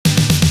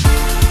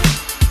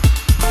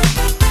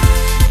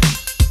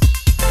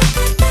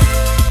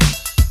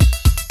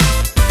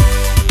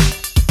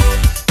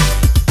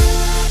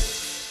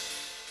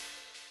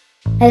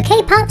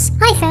Okay, Pups,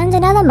 I found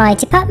another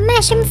Mighty Pup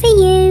Mash'em for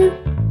you.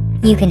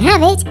 You can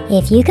have it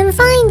if you can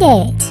find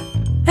it.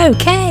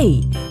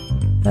 Okay.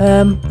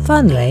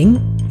 Funling,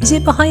 is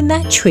it behind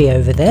that tree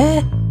over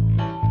there?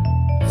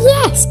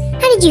 Yes, how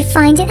did you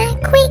find it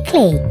that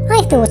quickly?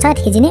 I thought I'd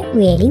hidden it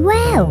really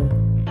well.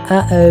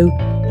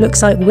 Uh-oh,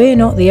 looks like we're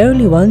not the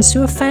only ones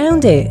to have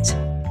found it.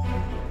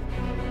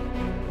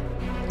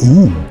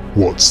 Ooh,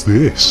 what's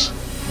this?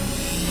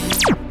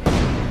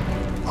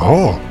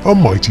 Ah, a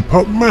Mighty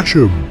Pup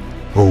Mash'em.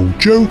 Oh,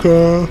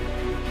 Joker!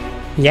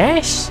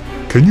 Yes?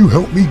 Can you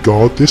help me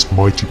guard this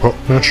Mighty Pup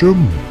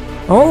Mash'em?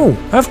 Oh,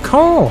 of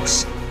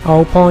course.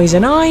 Oh,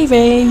 Poison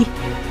Ivy.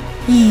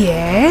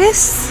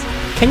 Yes?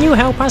 Can you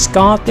help us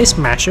guard this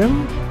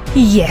Mash'em?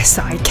 Yes,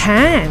 I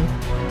can.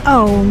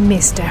 Oh,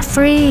 Mr.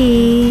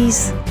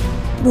 Freeze.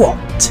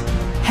 What?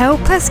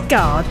 Help us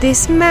guard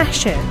this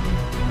Mash'em.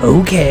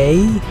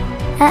 Okay.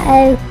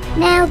 Uh-oh,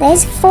 now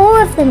there's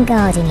 4 of them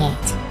guarding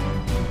it.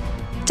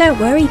 Don't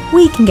worry,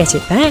 we can get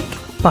it back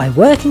by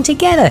working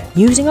together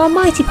using our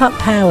Mighty Pup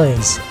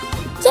powers.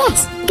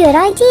 Yes, good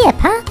idea,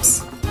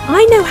 Pups.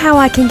 I know how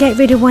I can get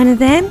rid of one of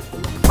them.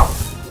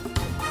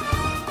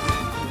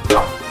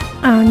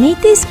 I'll need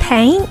this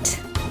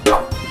paint.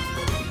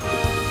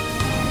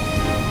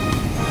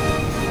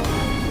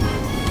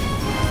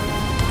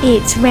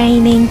 It's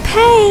raining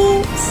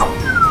paint.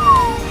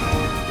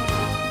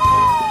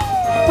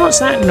 What's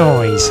that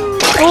noise?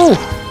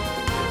 Oh!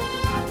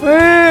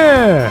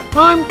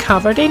 I'm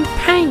covered in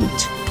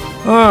paint.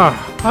 Oh,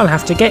 I'll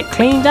have to get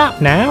cleaned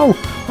up now.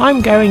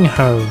 I'm going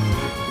home.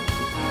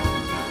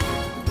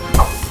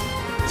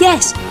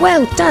 Yes,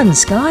 well done,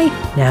 Sky.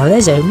 Now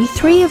there's only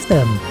 3 of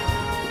them.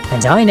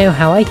 And I know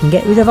how I can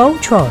get rid of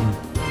Ultron.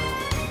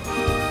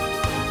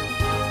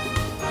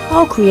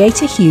 I'll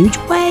create a huge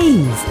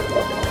wave.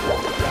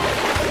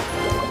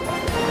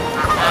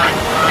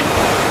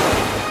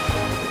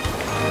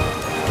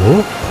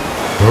 Huh?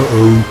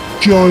 Uh-oh,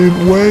 giant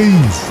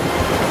wave!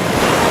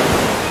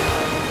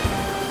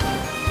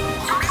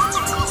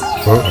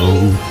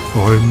 Uh-oh,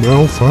 I'm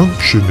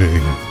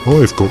malfunctioning.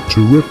 I've got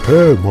to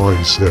repair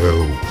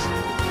myself.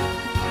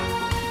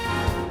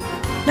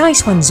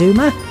 Nice one,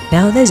 Zuma.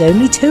 Now there's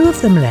only 2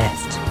 of them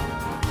left.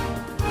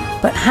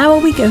 But how are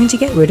we going to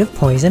get rid of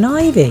Poison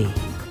Ivy?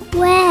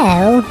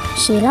 Well,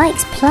 she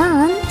likes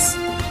plants.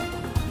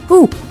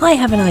 Ooh, I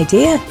have an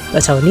idea,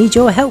 but I'll need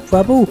your help,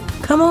 Rubble.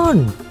 Come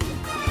on.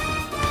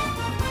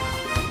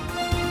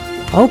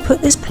 I'll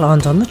put this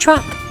plant on the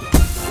truck.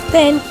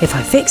 Then, if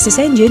I fix this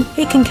engine,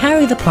 it can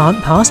carry the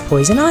plant past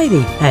Poison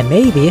Ivy, and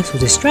maybe it'll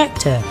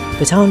distract her.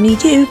 But I'll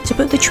need you to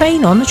put the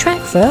train on the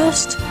track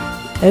first.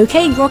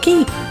 Okay,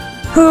 Rocky.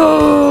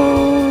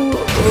 Ooh,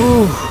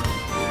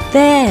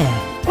 there.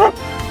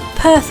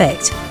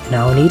 Perfect. And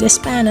I'll need a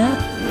spanner.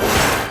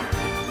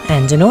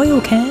 And an oil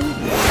can.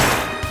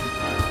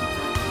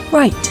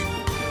 Right.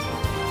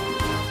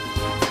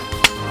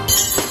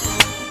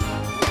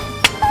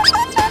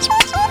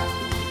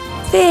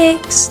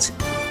 Fixed.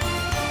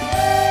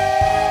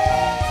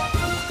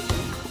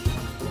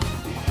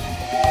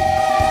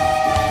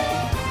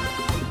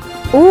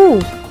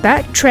 Ooh,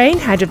 that train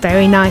had a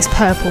very nice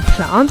purple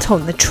plant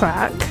on the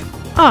track.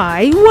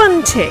 I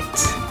want it.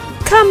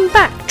 Come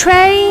back,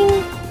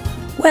 train.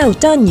 Well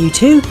done, you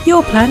 2.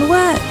 Your plan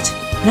worked.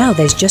 Now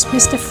there's just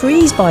Mr.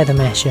 Freeze by the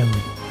Mash'em.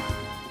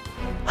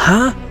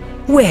 Huh?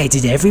 Where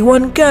did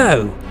everyone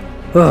go?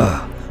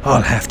 Ugh,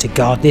 I'll have to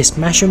guard this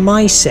Mash'em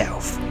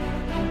myself.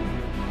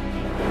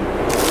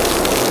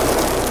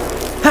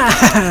 Ha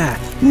ha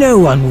ha! No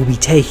one will be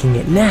taking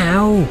it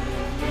now.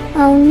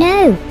 Oh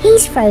no,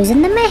 he's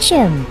frozen the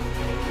Mash'em.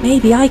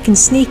 Maybe I can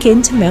sneak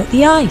in to melt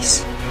the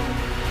ice.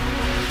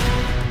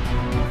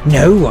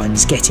 No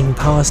one's getting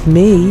past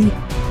me.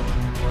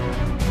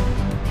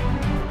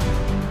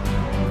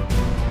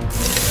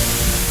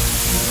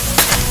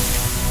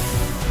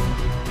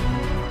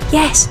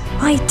 Yes,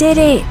 I did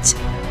it!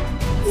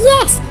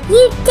 Yes,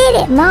 you did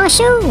it,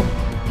 Marshall.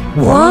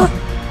 What?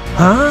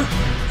 Huh?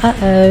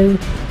 Uh-oh.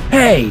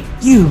 Hey,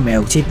 you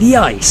melted the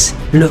ice.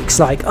 Looks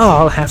like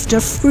I'll have to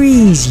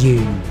freeze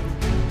you.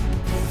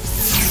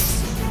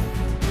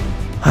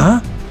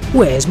 Huh?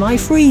 Where's my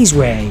freeze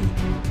ray?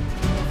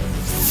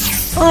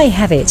 I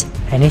have it,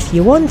 and if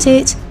you want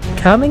it,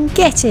 come and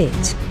get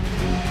it.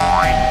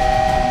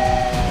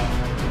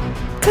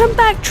 Come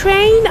back,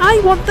 train.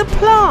 I want the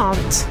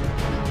plant.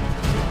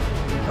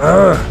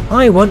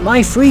 I want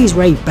my freeze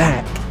ray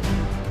back.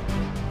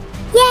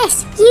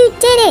 Yes, you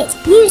did it.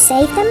 You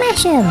saved the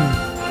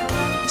Mash'em.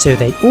 So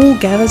they all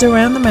gathered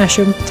around the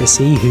Mash'em to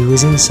see who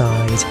was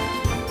inside.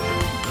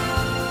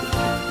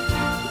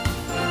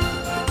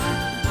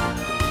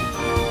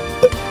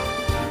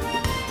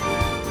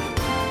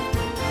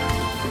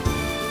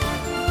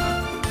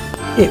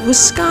 It was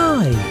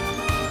Sky.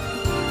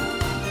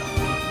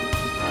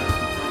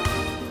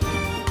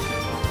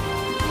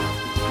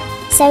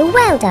 So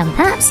well done,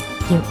 Pups.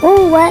 You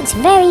all worked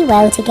very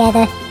well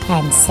together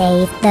and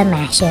saved the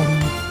Mash'em.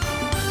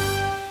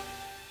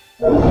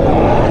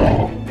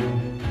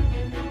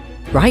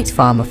 Right,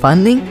 Farmer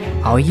Funling.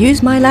 I'll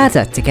use my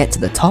ladder to get to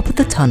the top of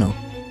the tunnel.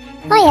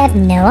 I have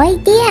no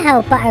idea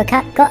how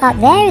Buttercup got up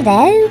there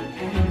though.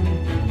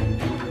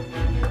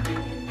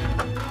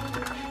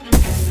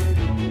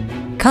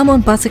 Come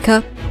on,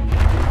 Buttercup.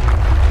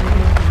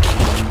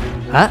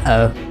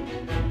 Uh-oh.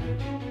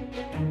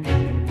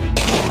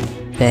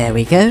 There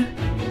we go.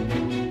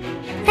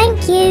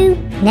 Thank you.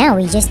 Now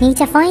we just need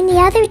to find the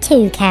other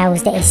 2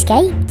 cows that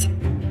escaped.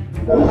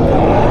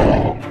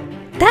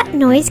 That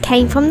noise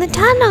came from the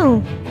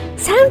tunnel.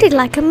 Sounded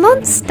like a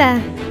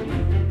monster.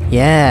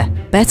 Yeah,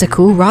 better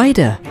call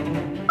Ryder.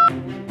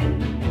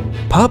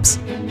 Pups,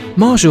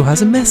 Marshall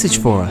has a message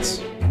for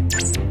us.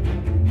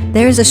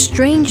 There is a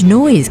strange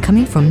noise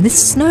coming from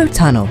this snow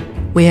tunnel.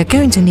 We are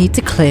going to need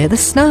to clear the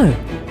snow.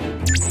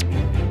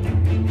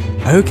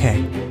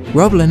 Okay,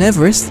 Rubble and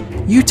Everest,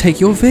 you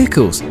take your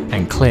vehicles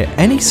and clear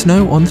any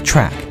snow on the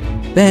track.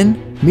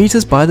 Then meet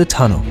us by the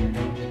tunnel.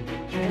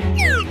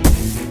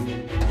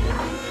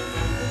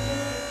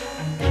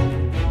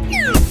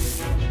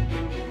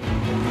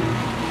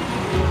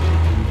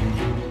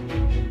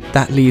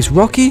 That leaves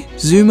Rocky,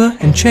 Zuma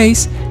and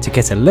Chase to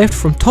get a lift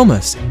from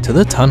Thomas to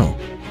the tunnel.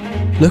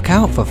 Look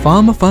out for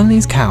Farmer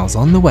Funlings cows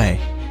on the way.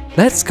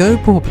 Let's go,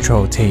 Paw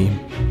Patrol team.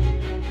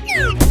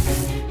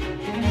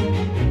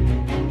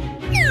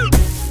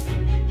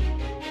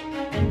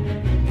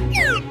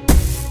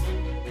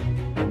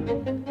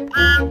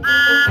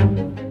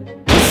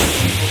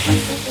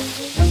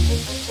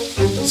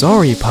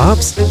 Sorry,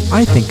 Pups,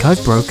 I think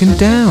I've broken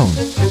down.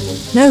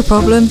 No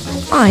problem,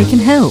 I can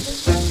help.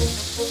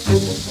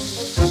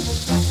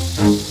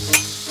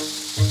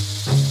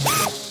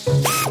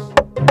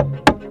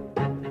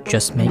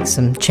 Just make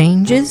some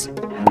changes.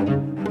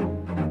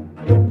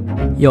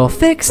 You're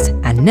fixed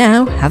and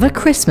now have a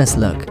Christmas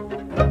look.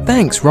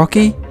 Thanks,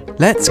 Rocky.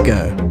 Let's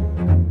go.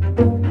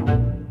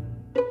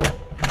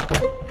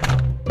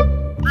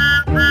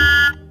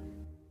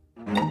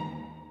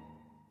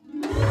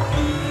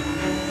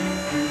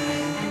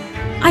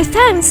 I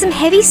found some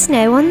heavy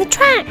snow on the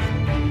track.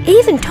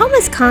 Even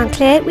Thomas can't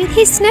clear it with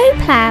his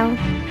snowplow.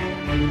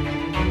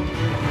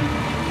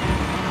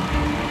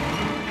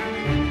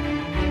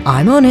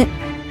 I'm on it.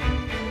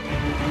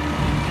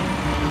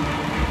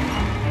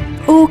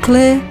 All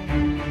clear.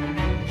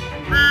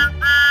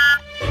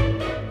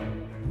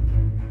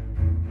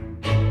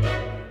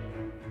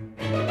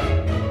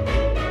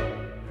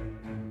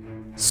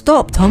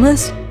 Stop,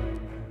 Thomas.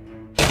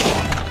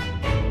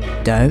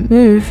 Don't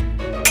move.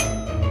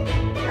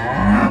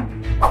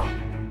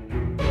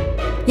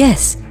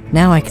 Yes,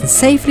 now I can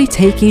safely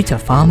take you to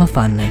Farmer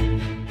Funling.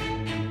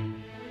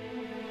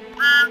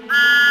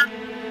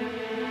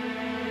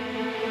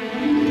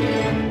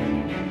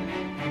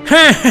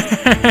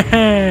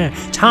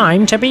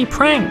 Time to be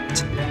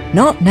pranked.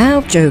 Not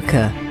now,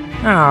 Joker.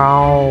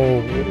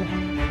 Oh.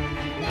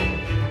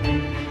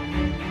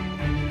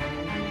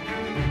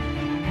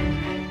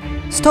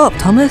 Stop,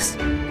 Thomas.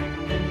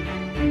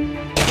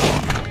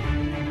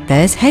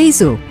 There's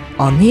Hazel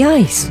on the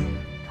ice.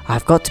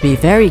 I've got to be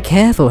very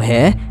careful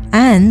here,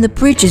 and the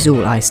bridge is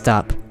all iced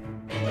up.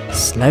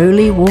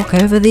 Slowly walk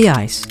over the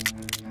ice.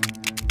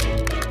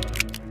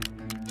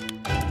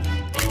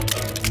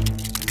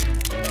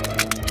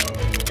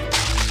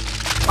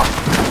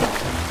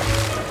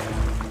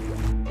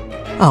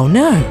 Oh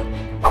no!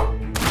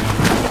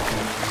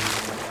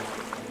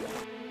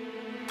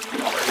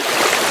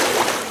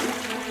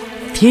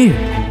 Phew,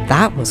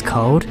 that was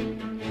cold.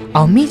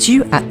 I'll meet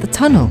you at the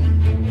tunnel.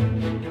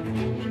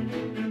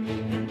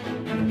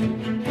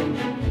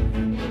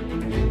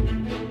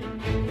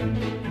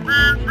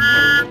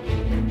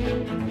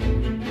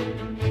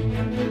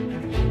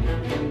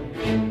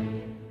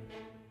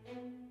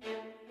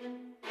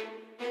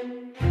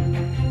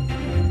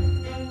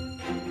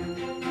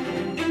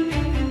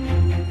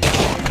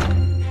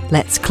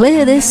 Let's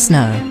clear this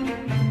snow.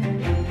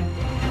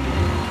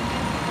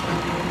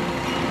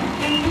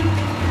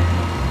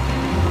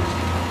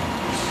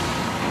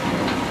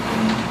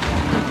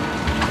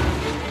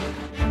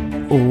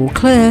 All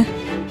clear.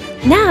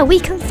 Now we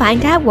can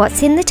find out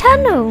what's in the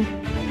tunnel.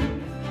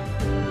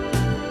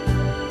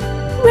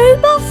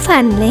 Robot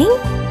Funling,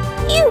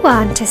 you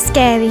aren't a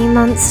scary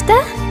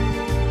monster.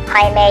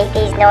 I made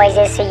these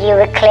noises so you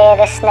would clear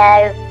the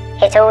snow.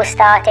 It all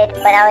started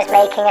when I was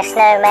making a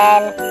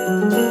snowman.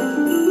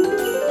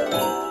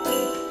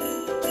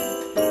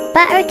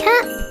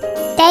 Buttercup?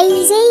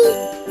 Daisy?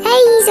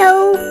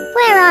 Hazel?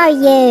 Where are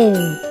you?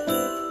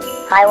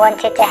 I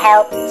wanted to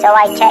help, so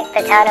I checked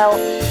the tunnel.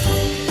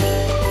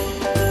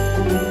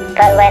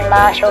 But when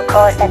Marshall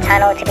caused the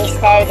tunnel to be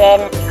snowed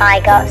in,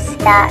 I got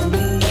stuck.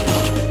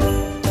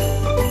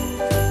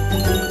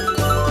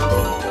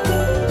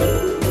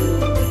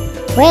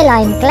 Well,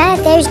 I'm glad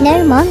there's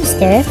no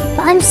monster,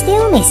 but I'm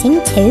still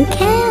missing 2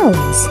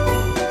 cows.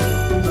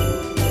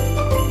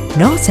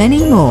 Not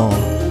anymore.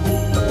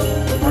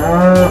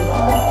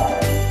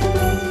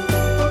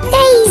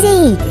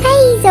 Daisy!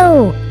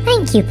 Hazel!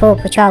 Thank you, Paw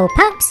Patrol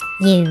Pups.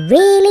 You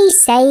really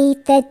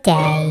saved the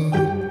day.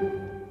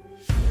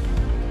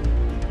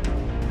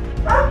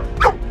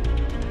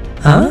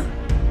 Huh?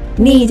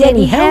 Need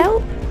any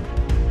help?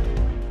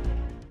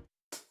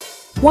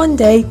 One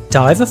day,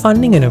 Diver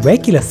Funling and a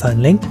regular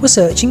Funling were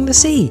searching the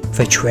sea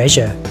for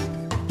treasure.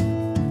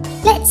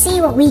 Let's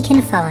see what we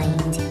can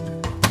find.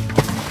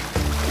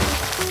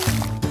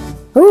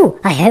 Ooh,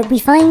 I hope we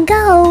find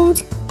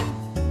gold.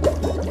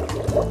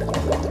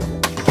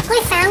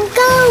 I found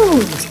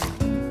gold!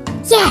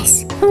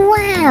 Yes!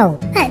 Wow!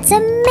 That's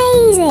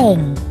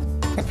amazing!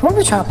 The Paw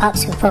Patrol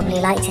pups would probably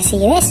like to see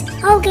this.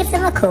 I'll give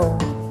them a call.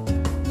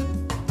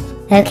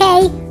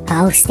 Okay,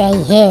 I'll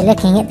stay here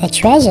looking at the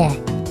treasure.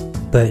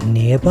 But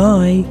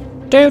nearby...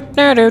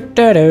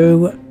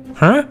 Do-do-do-do-do.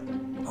 Huh?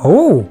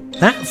 Oh,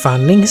 that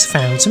Funling has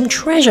found some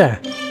treasure.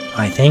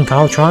 I think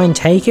I'll try and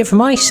take it for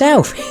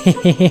myself.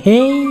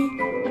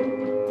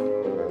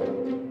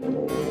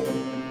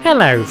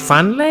 Hello,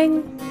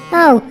 Funling.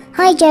 Oh,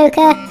 hi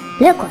Joker.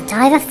 Look what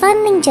Diver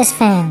Funling just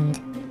found.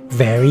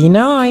 Very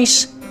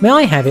nice. May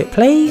I have it,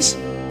 please?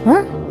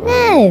 What?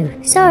 No,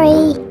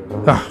 sorry.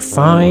 Oh,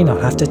 fine. I'll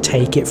have to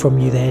take it from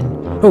you then.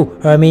 Oh,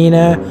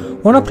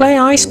 wanna play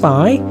I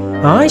Spy?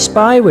 I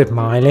spy with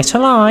my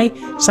little eye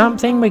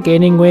something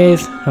beginning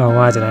with, oh,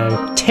 I don't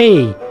know,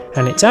 T.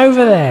 And it's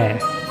over there.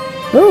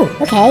 Ooh,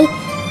 okay.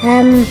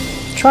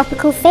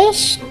 Tropical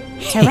fish?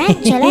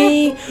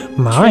 Tarantula?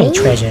 My Tree?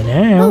 treasure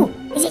now. Oh,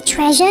 is it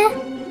treasure?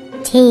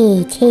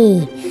 T.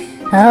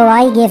 Oh,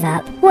 I give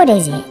up. What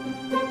is it?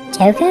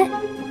 Joker?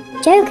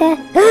 Joker?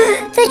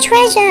 The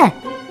treasure!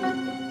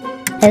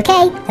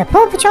 Okay, the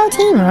Paw Patrol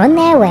team are on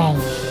their way.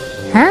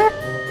 Huh?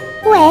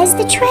 Where's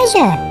the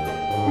treasure?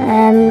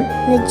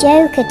 The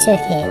Joker took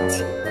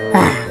it.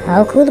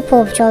 I'll call the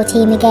Paw Patrol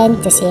team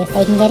again to see if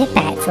they can get it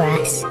back for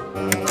us.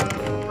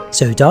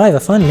 So Diver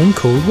Funling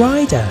called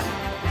Ryder.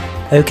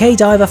 Okay,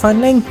 Diver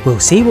Funling, we'll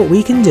see what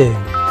we can do.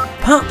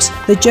 Pups,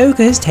 the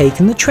Joker has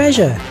taken the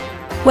treasure.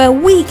 Well,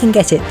 we can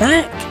get it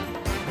back.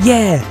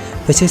 Yeah,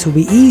 but it'll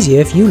be easier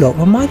if you lot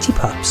were Mighty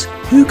Pups.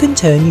 Who can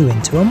turn you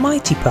into a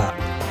Mighty Pup?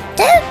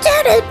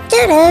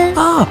 Do-do-do-do-do.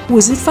 Ah,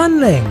 Wizard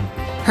Funling.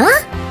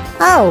 Huh?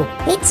 Oh,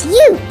 it's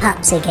you,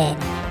 Pups, again.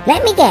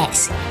 Let me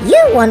guess.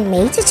 You want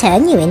me to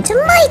turn you into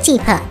Mighty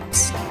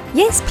Pups?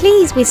 Yes,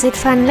 please, Wizard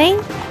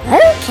Funling.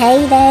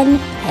 Okay then.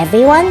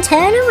 Everyone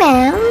turn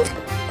around.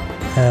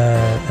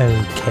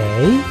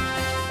 Okay.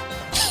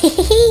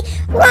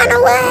 Run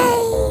away!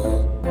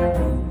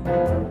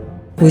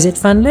 Wizard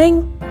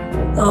Funling?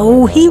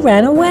 Oh, he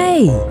ran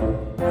away.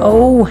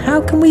 Oh,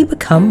 how can we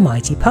become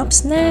Mighty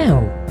Pups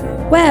now?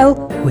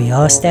 Well, we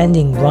are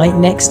standing right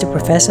next to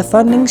Professor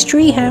Funling's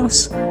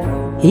treehouse.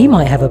 He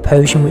might have a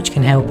potion which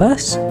can help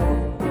us.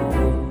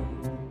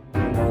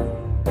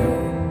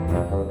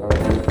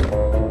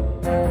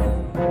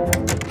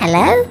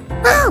 Hello?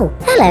 Oh,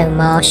 hello,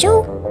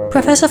 Marshall.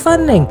 Professor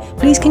Funling,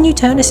 please can you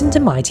turn us into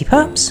Mighty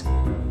Pups?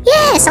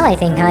 Yes, I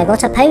think I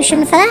got a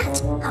potion for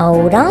that.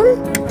 Hold on.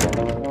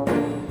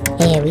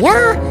 Here we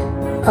are.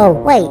 Oh,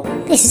 wait,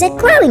 this is a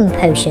growing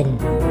potion.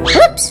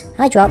 Whoops,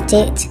 I dropped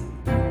it.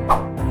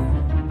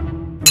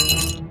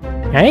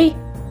 Hey,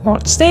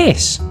 what's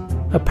this?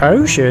 A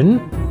potion?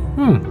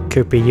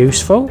 Could be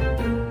useful.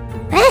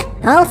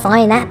 I'll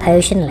find that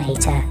potion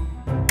later.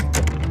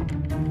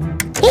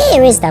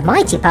 Here is the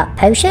Mighty Pup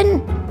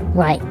potion.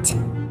 Right.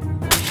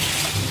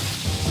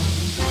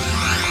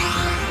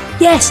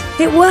 Yes,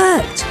 it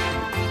worked!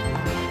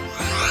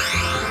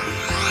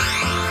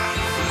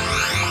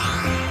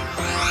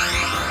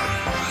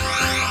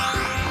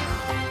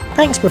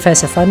 Thanks,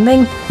 Professor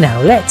Funling.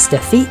 Now let's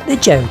defeat the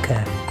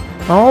Joker.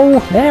 Oh,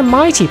 they're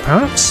Mighty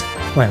Pups.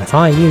 Well, if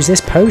I use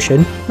this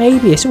potion,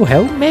 maybe it'll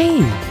help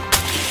me.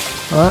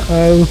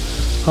 Uh-oh,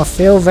 I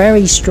feel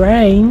very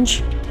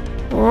strange.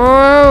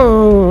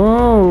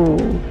 Whoa!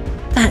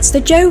 That's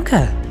the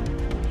Joker.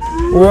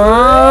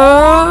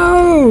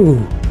 Whoa!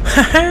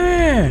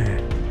 Ha-ha!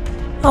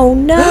 Oh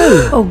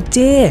no! Oh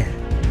dear!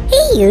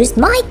 He used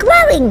my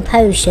growing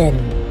potion.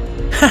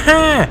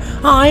 Haha!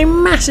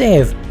 I'm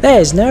massive!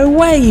 There's no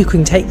way you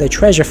can take the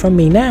treasure from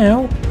me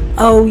now.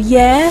 Oh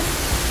yeah?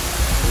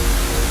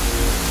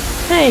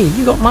 Hey,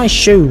 you got my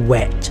shoe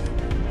wet.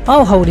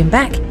 I'll hold him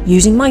back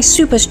using my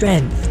super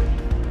strength.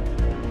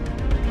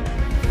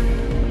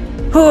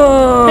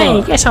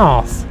 Hey, get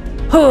off!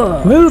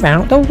 Move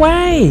out the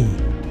way!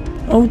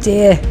 Oh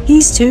dear,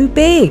 he's too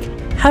big.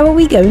 How are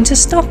we going to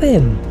stop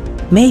him?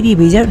 Maybe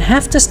we don't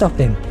have to stop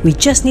him. We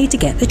just need to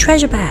get the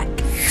treasure back.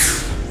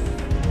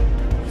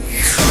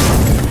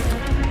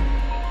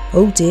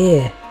 Oh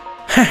dear.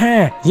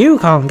 Haha, you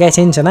can't get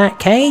into that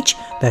cage.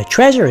 The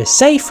treasure is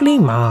safely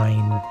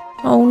mine.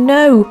 Oh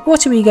no,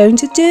 what are we going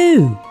to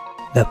do?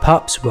 The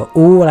pups were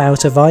all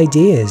out of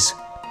ideas.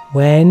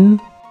 When...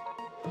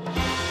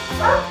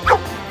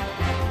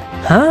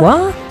 Huh?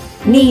 What?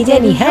 Need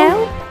any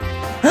help?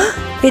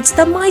 It's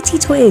the Mighty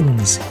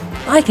Twins.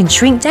 I can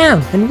shrink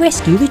down and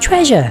rescue the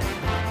treasure.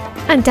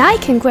 And I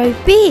can grow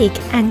big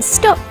and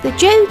stop the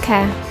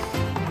Joker.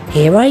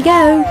 Here I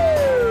go.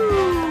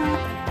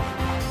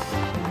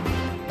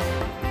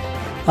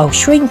 I'll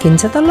shrink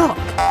into the lock.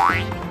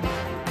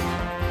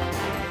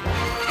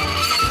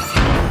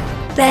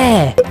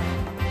 There!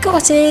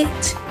 Got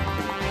it!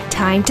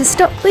 time to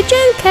stop the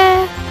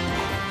Joker.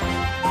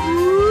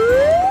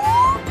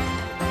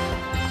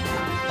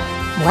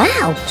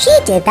 Wow, she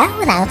did that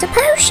without a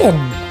potion.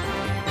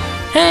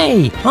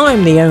 Hey,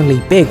 I'm the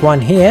only big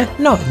one here,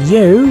 not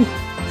you.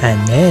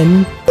 And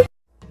then...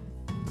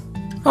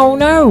 Oh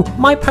no,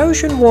 my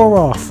potion wore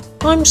off.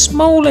 I'm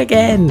small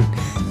again.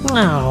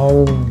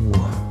 Oh.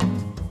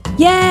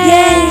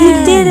 Yay!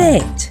 You did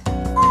it!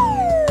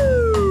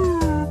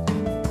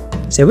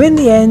 So in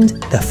the end,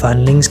 the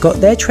Funlings got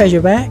their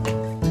treasure back,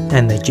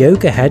 and the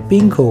Joker had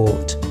been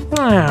caught.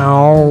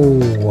 Ow!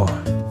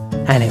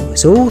 And it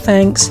was all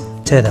thanks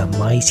to the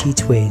mighty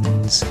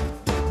twins.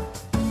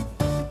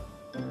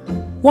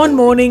 One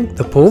morning,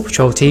 the Paw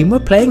Patrol team were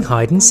playing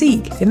hide and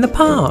seek in the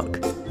park.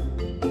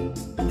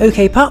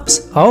 Okay,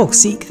 pups, I'll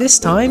seek this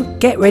time.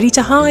 Get ready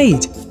to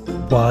hide.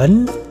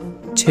 1,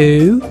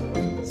 2,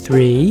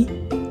 3,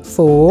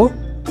 4,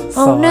 5.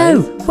 Oh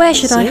no, where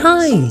should I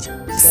hide?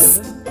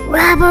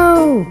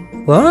 Rubble!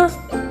 What?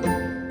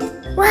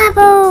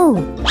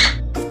 Rubble!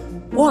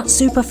 What,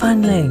 Super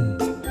Funling?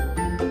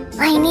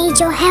 I need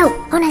your help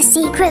on a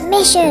secret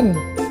mission.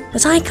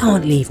 But I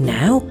can't leave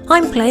now.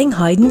 I'm playing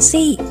hide and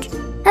seek.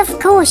 Of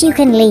course you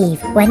can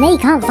leave. When they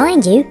can't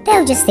find you,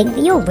 they'll just think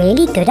that you're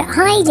really good at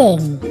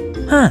hiding.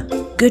 Huh,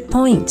 good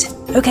point.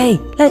 Okay,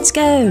 let's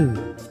go.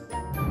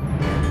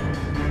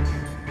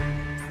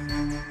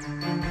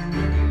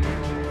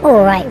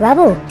 Alright,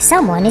 Rubble,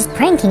 someone is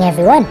pranking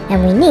everyone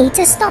and we need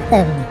to stop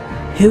them.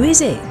 Who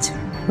is it?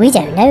 We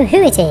don't know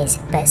who it is,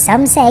 but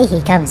some say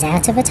he comes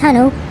out of a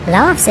tunnel,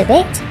 laughs a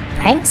bit,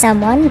 pranks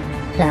someone,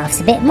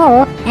 laughs a bit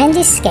more, and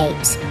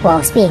escapes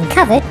whilst being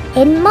covered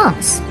in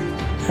moss.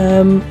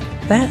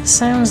 That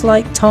sounds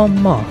like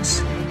Tom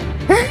Moss.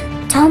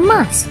 Tom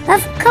Moss,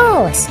 of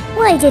course!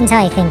 Why didn't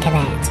I think of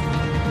that?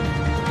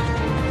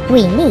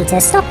 We need to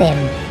stop him.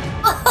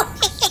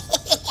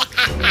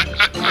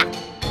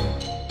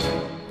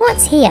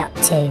 What's he up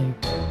to?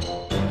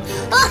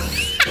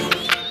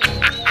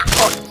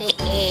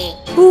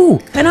 Ooh,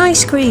 an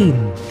ice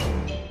cream!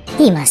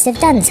 He must have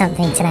done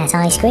something to that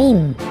ice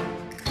cream.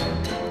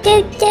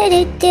 Do do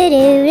do do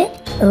do.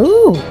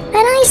 Ooh,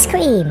 an ice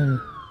cream!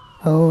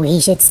 Oh, he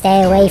should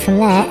stay away from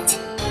that.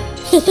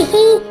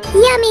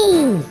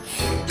 Yummy!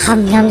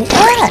 Hum yum.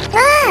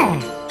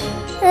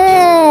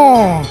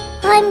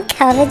 I'm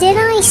covered in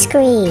ice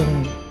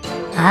cream.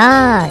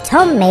 Ah,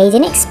 Tom made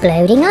an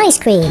exploding ice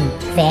cream.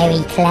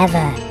 Very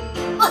clever.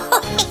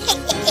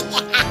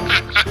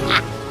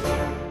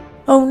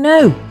 Oh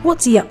no,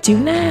 what's he up to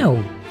now?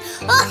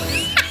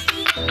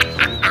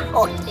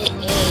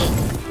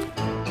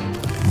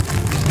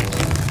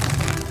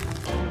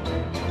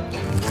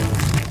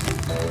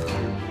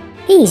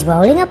 He's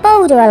rolling a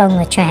boulder along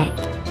the track.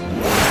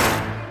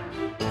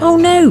 Oh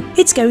no,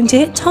 it's going to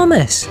hit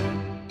Thomas.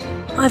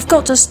 I've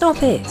got to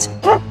stop it.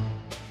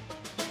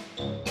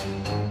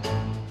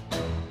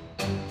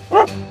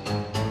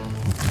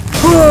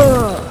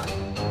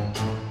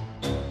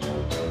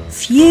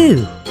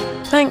 Phew!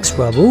 Thanks,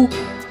 Rubble.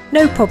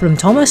 No problem,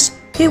 Thomas.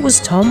 It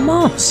was Tom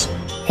Moss.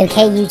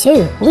 Okay, you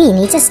two, we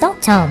need to stop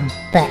Tom.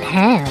 But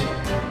how?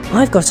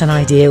 I've got an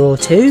idea or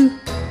two.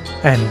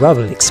 And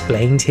Rubble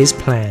explained his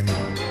plan.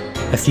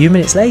 A few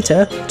minutes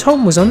later,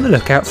 Tom was on the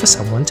lookout for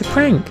someone to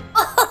prank.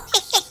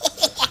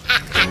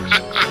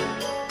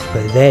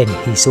 But then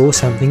he saw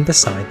something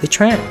beside the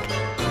track.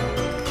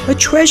 A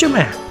treasure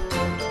map!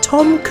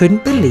 Tom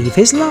couldn't believe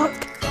his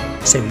luck.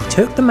 So he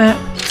took the map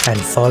and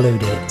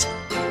followed it.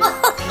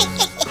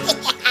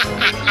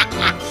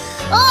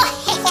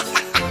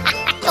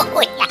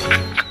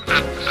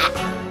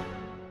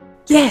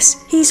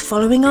 Yes, he's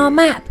following our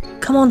map.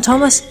 Come on,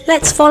 Thomas,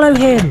 let's follow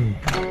him.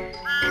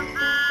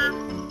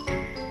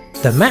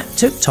 The map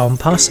took Tom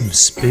past some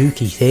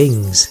spooky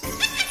things.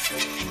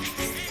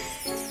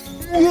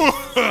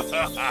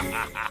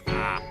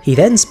 He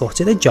then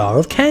spotted a jar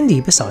of candy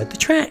beside the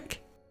track.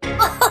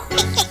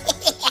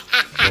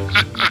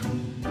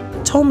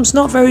 Tom's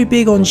not very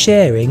big on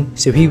sharing,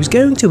 so he was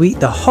going to eat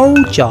the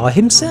whole jar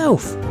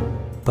himself.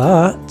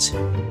 But...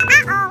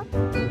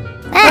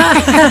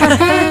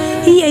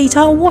 he ate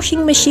our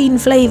washing machine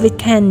flavoured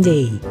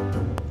candy.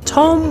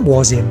 Tom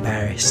was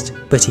embarrassed,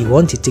 but he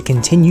wanted to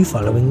continue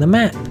following the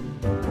map.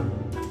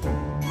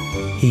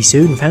 He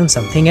soon found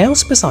something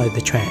else beside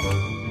the track.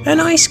 An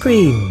ice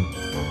cream.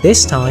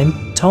 This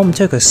time, Tom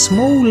took a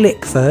small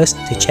lick first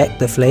to check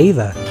the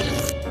flavour.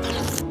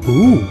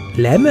 Ooh,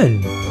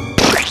 lemon.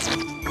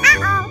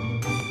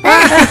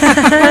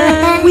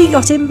 We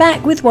got him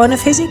back with one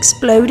of his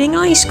exploding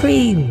ice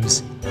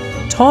creams.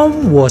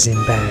 Tom was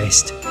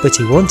embarrassed, but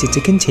he wanted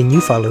to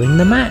continue following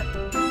the map.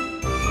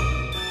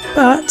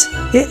 But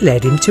it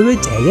led him to a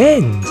dead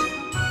end.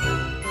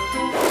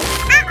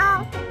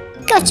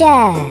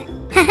 Gotcha!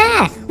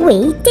 Haha,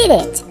 we did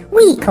it!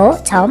 We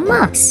caught Tom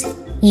Moss.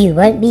 You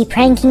won't be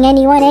pranking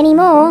anyone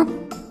anymore.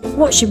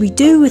 What should we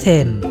do with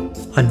him?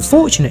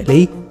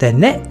 Unfortunately, the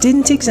net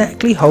didn't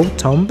exactly hold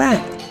Tom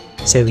back,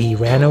 so he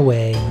ran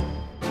away.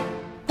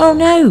 Oh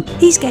no,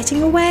 he's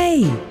getting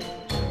away!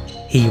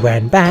 He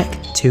ran back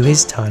to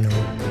his tunnel.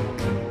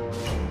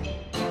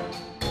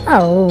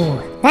 Oh,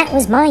 that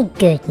was my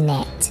good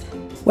net.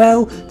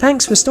 Well,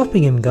 thanks for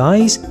stopping him,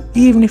 guys,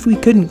 even if we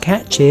couldn't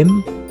catch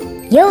him.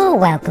 You're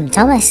welcome,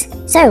 Thomas.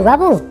 So,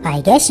 Rubble,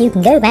 I guess you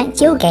can go back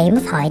to your game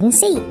of hide and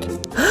seek.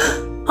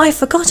 I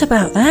forgot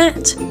about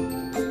that.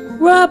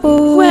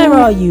 Rubble! Where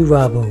are you,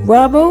 Rubble?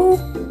 Rubble?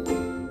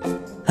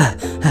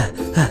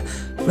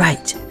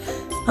 Right,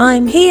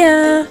 I'm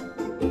here.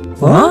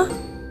 What?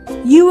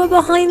 You were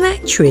behind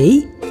that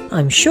tree?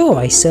 I'm sure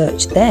I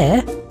searched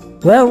there.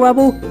 Well,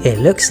 Rubble, it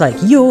looks like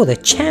you're the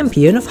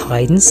champion of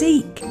hide and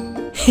seek.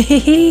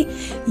 Hehehe,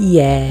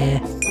 yeah.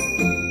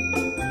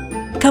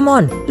 Come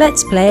on,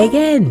 let's play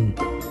again.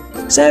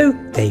 So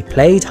they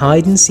played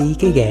hide and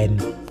seek again,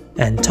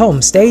 and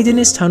Tom stayed in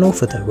his tunnel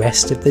for the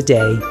rest of the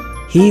day.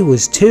 He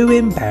was too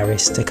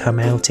embarrassed to come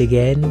out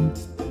again.